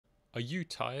Are you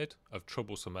tired of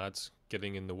troublesome ads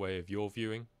getting in the way of your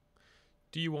viewing?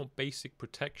 Do you want basic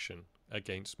protection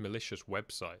against malicious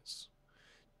websites?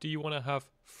 Do you want to have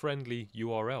friendly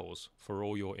URLs for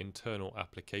all your internal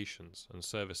applications and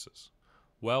services?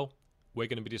 Well, we're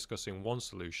going to be discussing one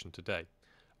solution today.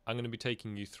 I'm going to be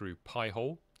taking you through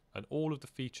PiHole and all of the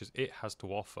features it has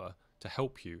to offer to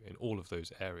help you in all of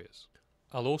those areas.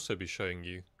 I'll also be showing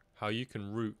you how you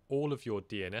can route all of your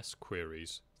DNS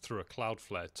queries through a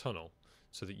Cloudflare tunnel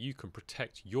so that you can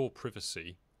protect your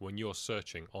privacy when you're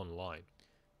searching online.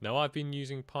 Now, I've been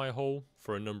using PiHole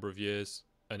for a number of years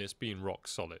and it's been rock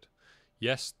solid.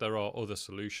 Yes, there are other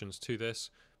solutions to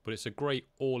this, but it's a great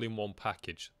all-in-one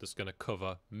package that's going to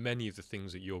cover many of the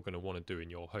things that you're going to want to do in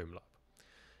your home lab.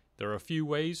 There are a few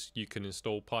ways you can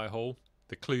install PiHole.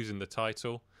 The clue's in the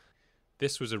title.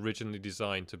 This was originally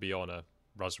designed to be on a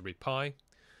Raspberry Pi,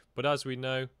 but as we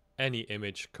know, any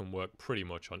image can work pretty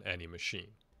much on any machine.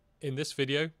 In this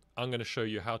video, I'm going to show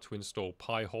you how to install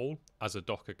PiHole as a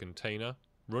Docker container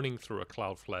running through a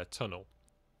Cloudflare tunnel.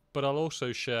 But I'll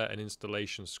also share an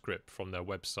installation script from their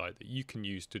website that you can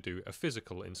use to do a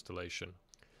physical installation.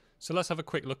 So let's have a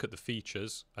quick look at the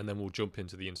features and then we'll jump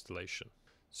into the installation.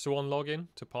 So on login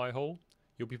to PiHole,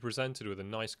 you'll be presented with a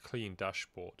nice clean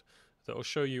dashboard that will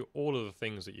show you all of the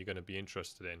things that you're going to be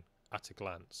interested in at a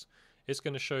glance. It's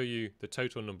going to show you the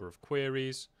total number of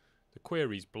queries, the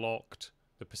queries blocked,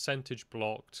 the percentage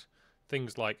blocked,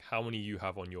 things like how many you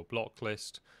have on your block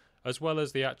list, as well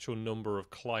as the actual number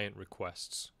of client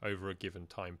requests over a given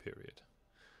time period.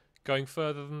 Going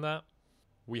further than that,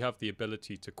 we have the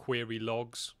ability to query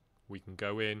logs. We can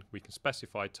go in, we can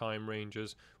specify time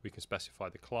ranges, we can specify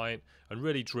the client, and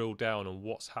really drill down on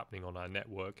what's happening on our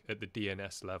network at the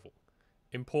DNS level.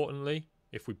 Importantly,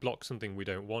 if we block something we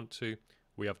don't want to,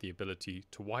 we have the ability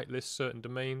to whitelist certain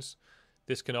domains.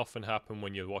 This can often happen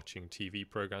when you're watching TV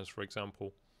programs, for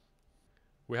example.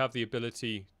 We have the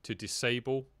ability to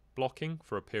disable blocking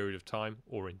for a period of time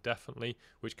or indefinitely,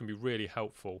 which can be really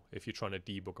helpful if you're trying to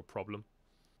debug a problem.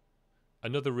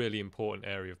 Another really important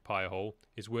area of PiHole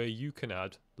is where you can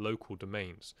add local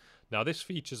domains. Now, this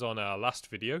features on our last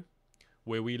video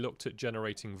where we looked at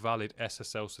generating valid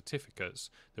SSL certificates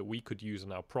that we could use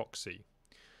on our proxy.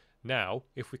 Now,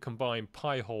 if we combine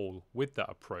PiHole with that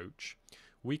approach,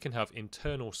 we can have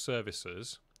internal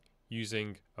services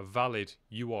using a valid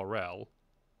URL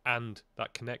and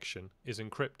that connection is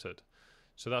encrypted.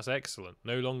 So that's excellent.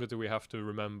 No longer do we have to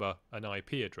remember an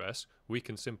IP address. We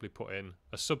can simply put in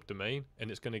a subdomain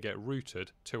and it's going to get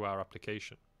routed to our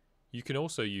application. You can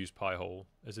also use PiHole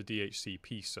as a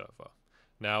DHCP server.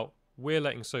 Now, we're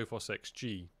letting Sophos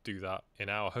XG do that in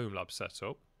our home lab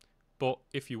setup, but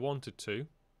if you wanted to,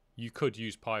 you could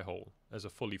use PiHole as a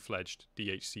fully fledged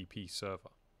DHCP server.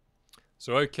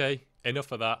 So okay,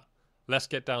 enough of that. Let's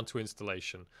get down to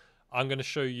installation. I'm going to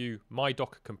show you my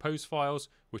Docker Compose files,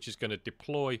 which is going to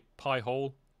deploy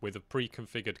PiHole with a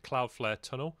pre-configured Cloudflare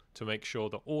tunnel to make sure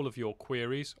that all of your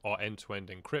queries are end-to-end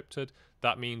encrypted.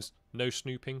 That means no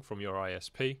snooping from your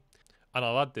ISP. And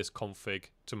I'll add this config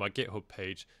to my GitHub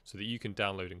page so that you can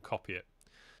download and copy it.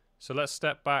 So let's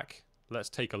step back. Let's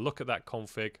take a look at that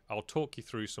config. I'll talk you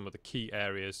through some of the key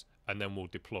areas and then we'll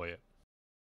deploy it.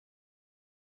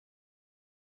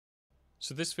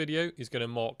 So this video is going to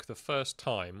mark the first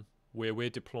time where we're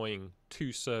deploying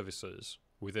two services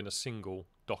within a single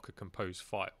Docker Compose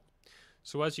file.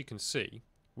 So as you can see,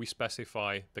 we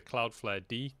specify the Cloudflare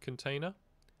D container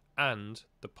and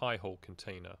the PiHole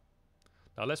container.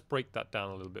 Now let's break that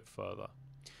down a little bit further.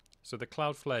 So the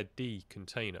Cloudflare D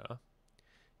container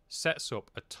sets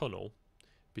up a tunnel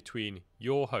between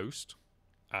your host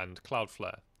and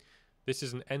Cloudflare. This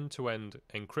is an end-to-end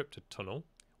encrypted tunnel,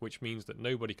 which means that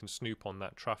nobody can snoop on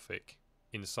that traffic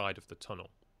inside of the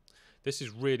tunnel. This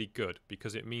is really good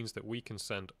because it means that we can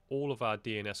send all of our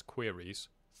DNS queries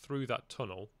through that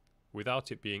tunnel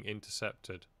without it being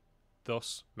intercepted,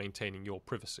 thus maintaining your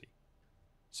privacy.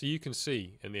 So you can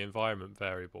see in the environment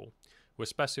variable, we're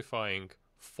specifying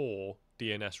 4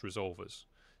 DNS resolvers.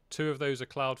 2 of those are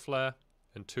Cloudflare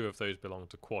and 2 of those belong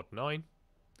to Quad 9.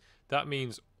 That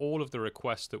means all of the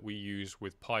requests that we use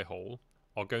with PiHole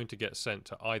are going to get sent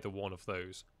to either one of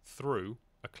those through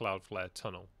a Cloudflare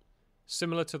tunnel.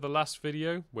 Similar to the last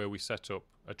video where we set up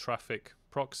a traffic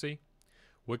proxy,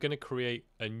 we're going to create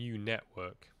a new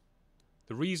network.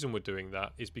 The reason we're doing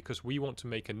that is because we want to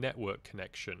make a network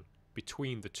connection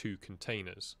between the two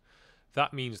containers.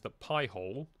 That means that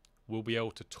PiHole will be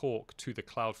able to talk to the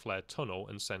Cloudflare tunnel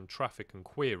and send traffic and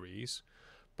queries,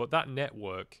 but that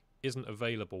network isn't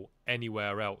available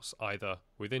anywhere else, either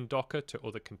within Docker to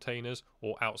other containers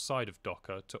or outside of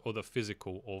Docker to other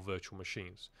physical or virtual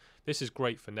machines. This is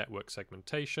great for network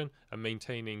segmentation and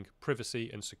maintaining privacy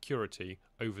and security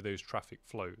over those traffic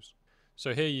flows.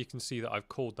 So here you can see that I've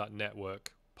called that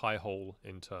network PiHole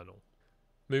internal.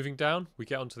 Moving down, we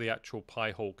get onto the actual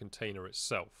PiHole container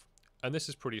itself, and this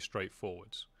is pretty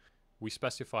straightforward. We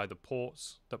specify the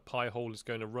ports that PiHole is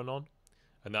going to run on,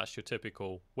 and that's your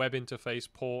typical web interface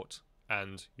port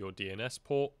and your DNS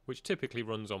port, which typically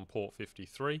runs on port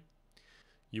 53.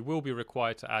 You will be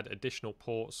required to add additional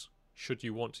ports should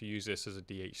you want to use this as a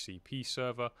DHCP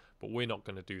server, but we're not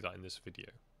going to do that in this video.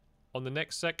 On the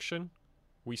next section,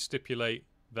 we stipulate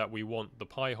that we want the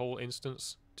PiHole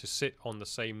instance to sit on the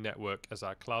same network as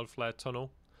our Cloudflare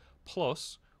tunnel,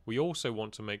 plus we also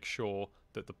want to make sure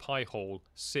that the PiHole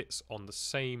sits on the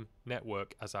same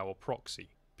network as our proxy,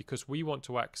 because we want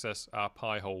to access our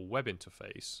PiHole web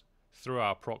interface through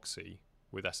our proxy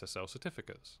with SSL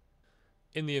certificates.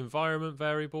 In the environment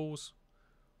variables,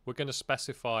 we're going to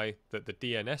specify that the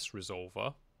DNS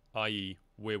resolver, i.e.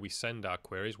 where we send our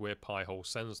queries, where PiHole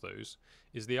sends those,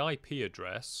 is the IP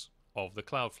address of the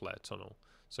Cloudflare tunnel.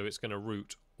 So it's going to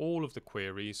route all of the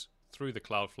queries through the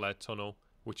Cloudflare tunnel,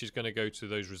 which is going to go to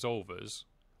those resolvers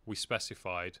we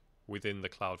specified within the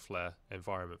Cloudflare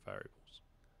environment variables.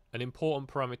 An important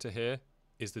parameter here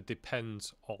is the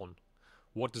depends on.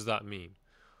 What does that mean?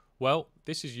 Well,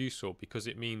 this is useful because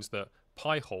it means that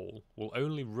PiHole will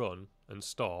only run and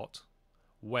start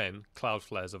when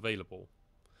Cloudflare is available.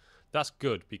 That's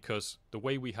good because the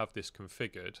way we have this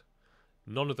configured,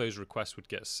 none of those requests would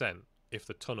get sent if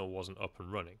the tunnel wasn't up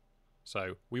and running.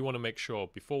 So we want to make sure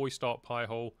before we start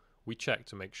PiHole, we check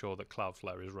to make sure that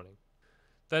Cloudflare is running.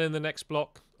 Then in the next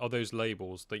block are those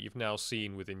labels that you've now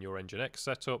seen within your Nginx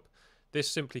setup. This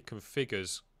simply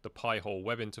configures the PiHole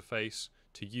web interface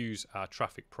to use our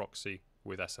traffic proxy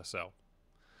with SSL.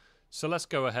 So let's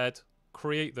go ahead,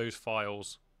 create those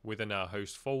files within our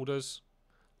host folders.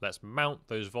 Let's mount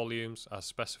those volumes as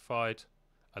specified,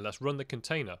 and let's run the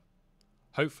container.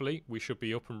 Hopefully we should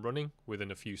be up and running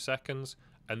within a few seconds,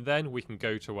 and then we can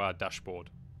go to our dashboard.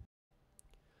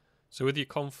 So with your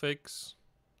configs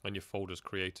and your folders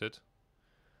created,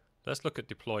 let's look at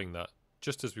deploying that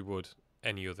just as we would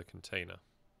any other container.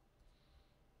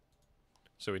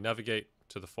 So we navigate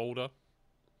to the folder,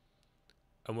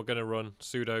 and we're going to run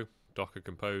sudo docker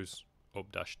compose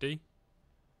up-d,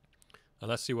 and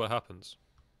let's see what happens.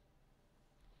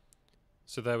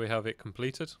 So there we have it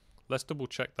completed. Let's double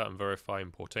check that and verify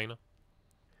in Portainer.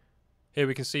 Here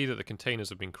we can see that the containers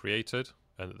have been created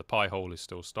and that the PiHole is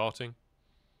still starting.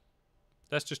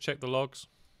 Let's just check the logs.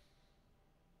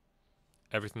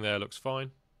 Everything there looks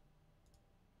fine.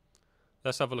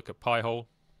 Let's have a look at PiHole.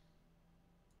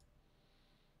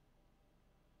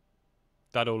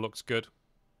 That all looks good.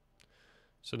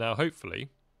 So now hopefully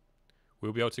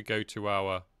we'll be able to go to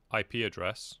our IP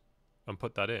address and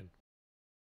put that in.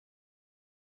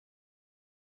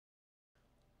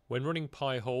 When running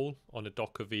PiHole on a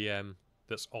Docker VM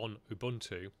that's on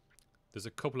Ubuntu, there's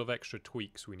a couple of extra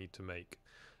tweaks we need to make.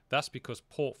 That's because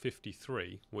port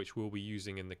 53, which we'll be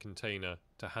using in the container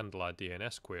to handle our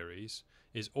DNS queries,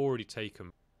 is already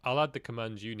taken. I'll add the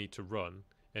commands you need to run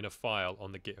in a file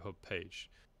on the GitHub page.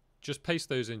 Just paste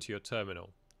those into your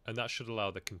terminal, and that should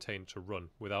allow the container to run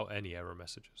without any error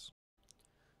messages.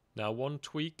 Now, one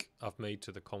tweak I've made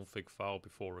to the config file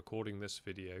before recording this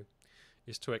video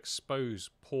is to expose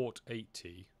port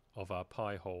 80 of our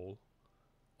PiHole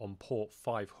on port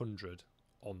 500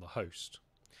 on the host.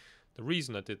 The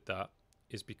reason I did that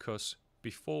is because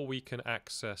before we can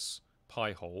access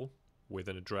PiHole with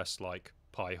an address like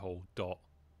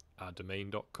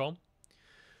pihole.ourdomain.com,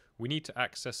 we need to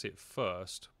access it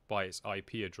first by its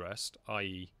IP address,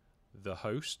 i.e. the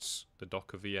host's, the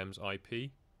Docker VM's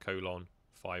IP,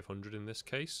 :500 in this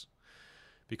case,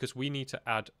 because we need to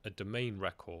add a domain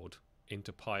record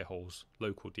into PiHole's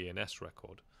local DNS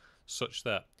record, such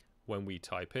that when we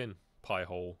type in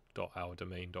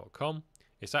pihole.ourdomain.com,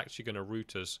 it's actually going to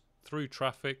route us through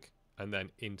traffic and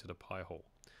then into the PiHole.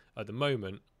 At the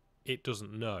moment, it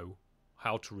doesn't know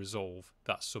how to resolve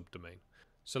that subdomain.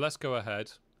 So let's go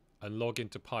ahead and log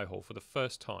into PiHole for the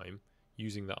first time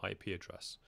using that IP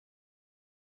address.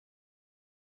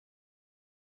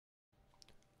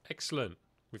 Excellent.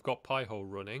 We've got PiHole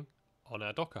running on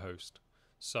our Docker host.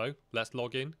 So let's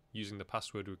log in using the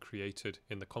password we created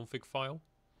in the config file.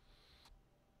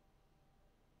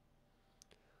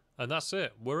 And that's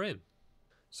it, we're in.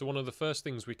 So one of the first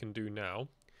things we can do now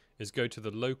is go to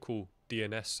the local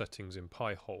DNS settings in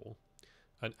PiHole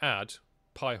and add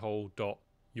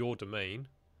pihole.yourdomain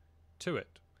to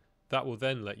it. That will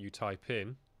then let you type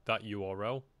in that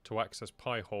URL to access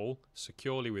PiHole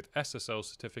securely with SSL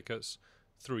certificates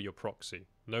through your proxy.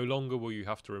 No longer will you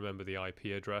have to remember the IP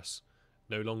address,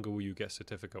 no longer will you get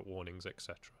certificate warnings,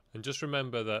 etc. And just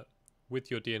remember that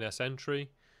with your DNS entry,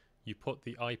 you put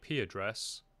the IP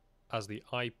address as the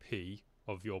IP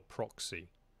of your proxy.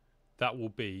 That will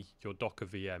be your Docker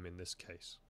VM in this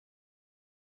case.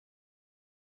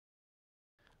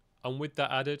 And with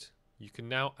that added, you can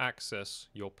now access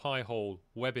your PiHole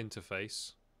web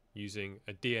interface using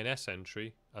a DNS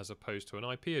entry as opposed to an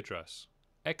IP address.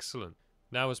 Excellent.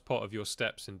 Now, as part of your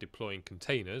steps in deploying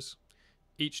containers,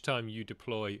 each time you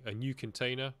deploy a new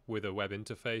container with a web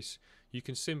interface, you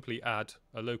can simply add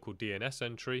a local DNS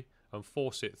entry and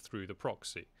force it through the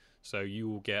proxy. So you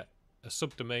will get a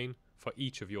subdomain for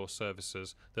each of your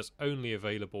services that's only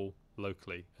available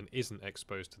locally and isn't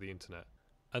exposed to the internet.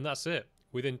 And that's it.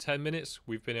 Within 10 minutes,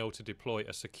 we've been able to deploy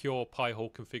a secure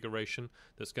PiHole configuration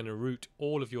that's going to route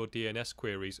all of your DNS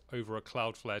queries over a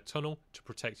Cloudflare tunnel to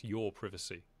protect your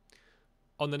privacy.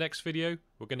 On the next video,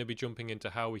 we're going to be jumping into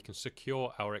how we can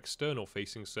secure our external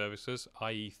facing services,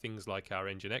 i.e. things like our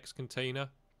Nginx container,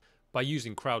 by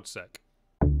using CrowdSec.